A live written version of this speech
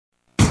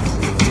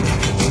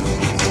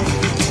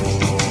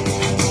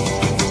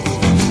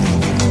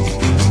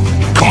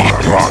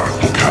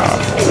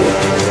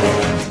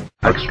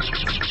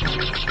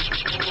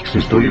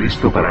Estoy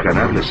listo para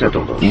ganarles a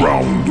todos.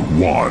 Round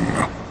 1.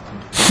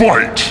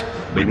 Fight!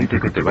 Venite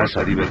que te vas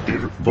a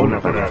divertir. Bola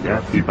para allá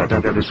y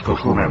patada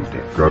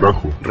descojonante.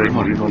 Carajo.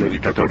 Remolino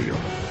levitatorio.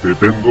 Te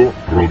tengo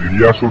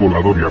rodillazo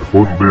volador y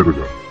arpón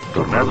verga.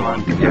 Tornado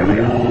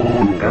antiviaria.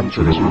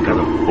 Gancho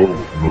deslocador. Oh,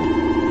 no.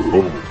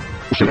 Oh.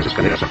 Use las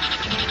escaleras.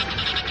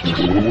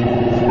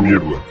 Oh,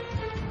 mierda.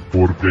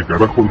 ¿Por qué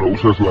carajo no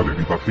usas la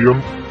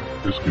levitación?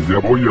 Es que ya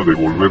voy a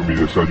devolver mi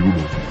desayuno.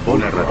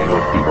 Bola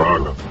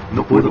radioactiva.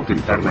 No puedo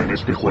utilizarla en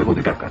este juego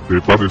de caca.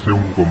 ¿Te parece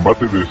un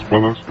combate de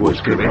espadas?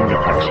 Pues que venga.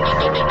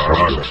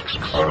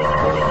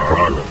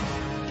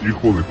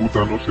 Hijo de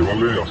puta, no se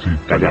vale así.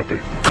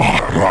 Cállate.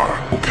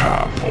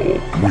 Gaaracapo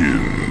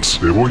wins.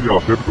 Te voy a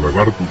hacer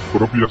tragar tus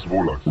propias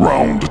bolas.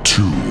 Round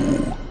 2.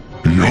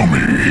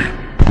 Yummy.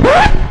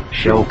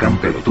 Shao Kahn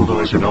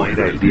pelotudo, ese no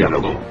era el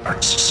diálogo.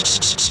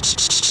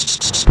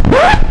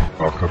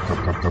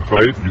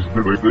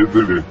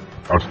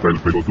 Hasta el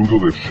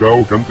pelotudo de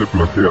Shao Kahn te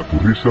platea tu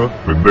risa,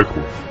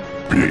 pendejo.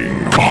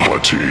 Being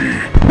quality.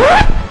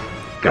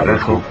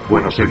 Carajo,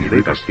 bueno,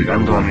 seguiré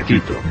castigando a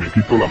Miquito. Me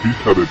quito la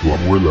pizza de tu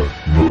abuela.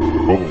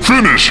 No.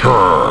 Finish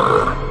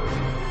her.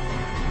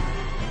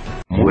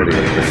 Muere.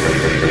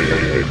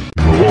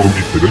 No,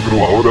 mi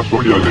cerebro ahora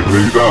soy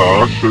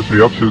alegreira.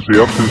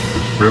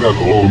 Espera,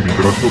 no, mi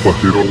brazo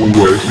pasero.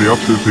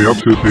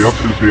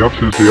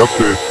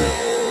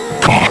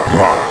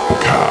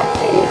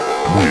 Gaaracapo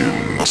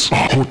wins.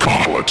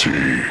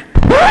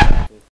 Quality.